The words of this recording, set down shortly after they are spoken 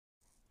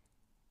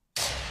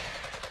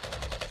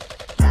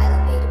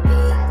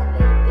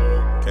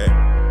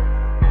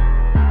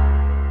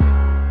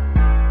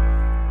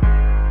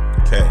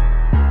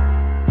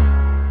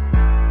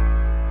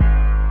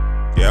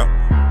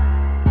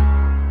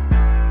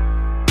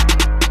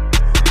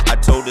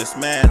this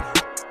man,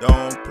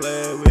 don't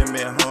play with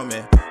me,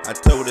 homie. I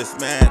told this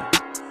man,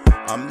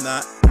 I'm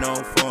not no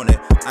phony.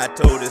 I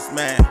told this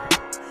man,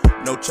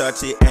 no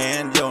Chachi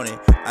and Joni.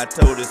 I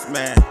told this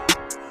man,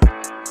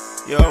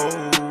 yo,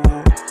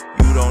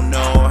 you don't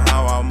know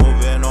how I'm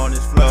moving on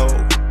this flow.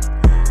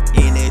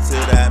 In it to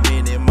that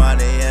mini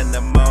money and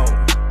the mo.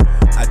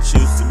 I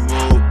choose to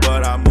move,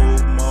 but I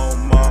move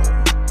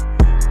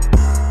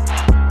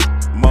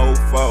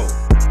mofo.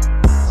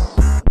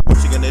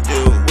 What you gonna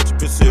do? What you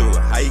pursue?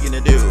 How you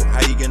gonna do?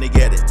 How you gonna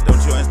get it?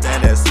 Don't you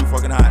understand that's too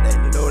fucking hot?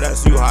 And you know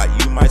that's too hot,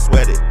 you might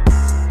sweat it.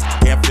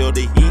 Can't feel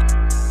the heat,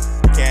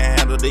 can't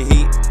handle the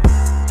heat.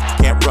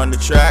 Can't run the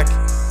track,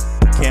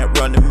 can't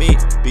run the meat.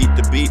 Beat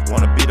the beat,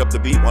 wanna beat up the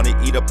beat, wanna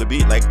eat up the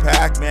beat like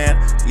Pac-Man.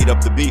 Eat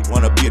up the beat,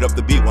 wanna beat up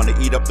the beat, wanna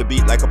eat up the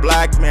beat like a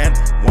black man.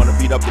 Wanna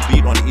beat up the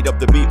beat, wanna eat up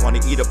the beat, wanna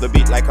eat up the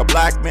beat like a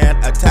black man.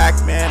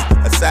 Attack man,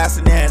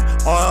 assassinate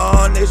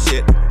on this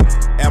shit.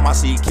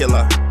 MIC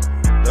killer,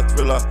 the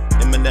thriller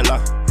in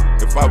Manila.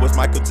 If I was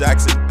Michael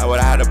Jackson, I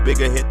would've had a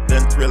bigger hit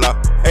than Thriller.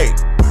 Hey,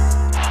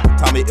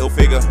 Tommy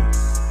Hilfiger,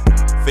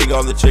 finger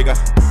on the trigger,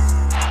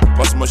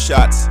 bust more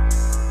shots.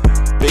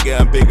 Bigger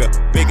and bigger,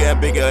 bigger and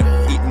bigger,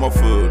 eat more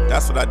food.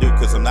 That's what I do,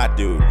 cause I'm that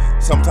dude.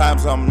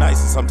 Sometimes I'm nice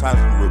and sometimes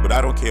I'm rude, but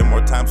I don't care,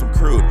 more times I'm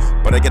crude.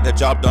 But I get the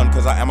job done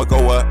cause I am a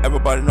goer.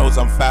 Everybody knows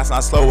I'm fast,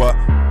 not slower.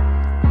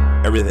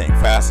 Everything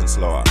fast and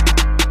slower.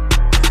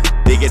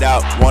 Dig it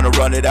out, wanna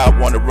run it out,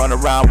 wanna run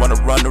around, wanna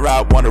run the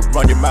route, wanna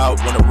run your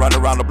mouth, wanna run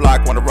around the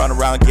block, wanna run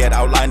around, get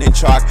outlined in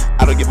chalk.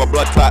 I don't give a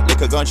blood clot,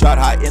 like a gunshot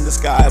high in the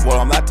sky. Well,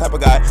 I'm that type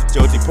of guy,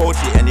 Joji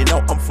Pochi, and you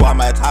know I'm fly.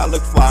 My attire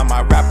look fly,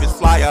 my rap is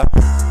flyer.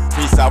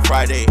 Freestyle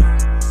Friday,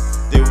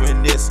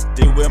 doing this,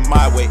 doing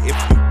my way. If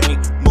you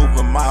ain't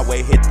moving my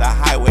way, hit the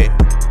highway.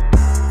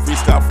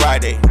 Freestyle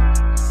Friday,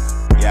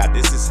 yeah,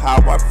 this is how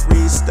I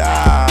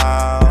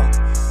freestyle.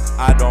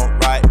 I don't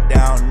write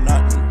down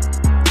nothing,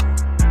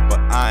 but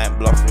I ain't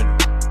bluffing.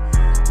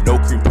 No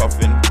cream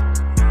puffin',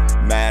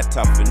 mad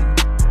toughin'.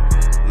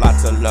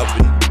 Lots of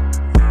lovin',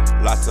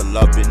 lots of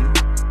lovin',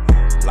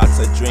 lots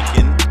of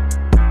drinking,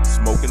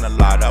 smoking a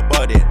lot of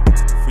budding.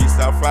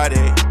 Freestyle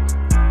Friday,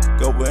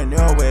 going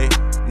your way,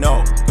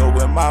 no,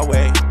 going my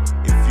way.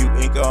 If you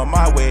ain't going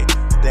my way,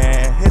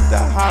 then hit the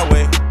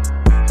highway,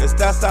 cause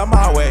that's not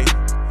my way.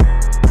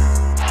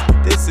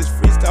 This is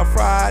Freestyle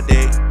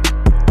Friday.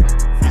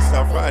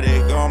 Freestyle Friday,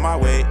 going my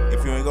way.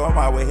 If you ain't going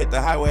my way, hit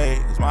the highway,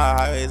 cause my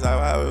highway is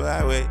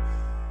highway.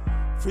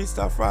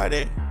 Freestyle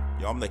Friday.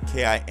 Yo, I'm the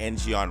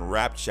KING on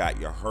Rap Chat,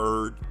 you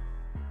heard?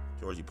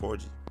 Georgie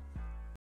Porgy.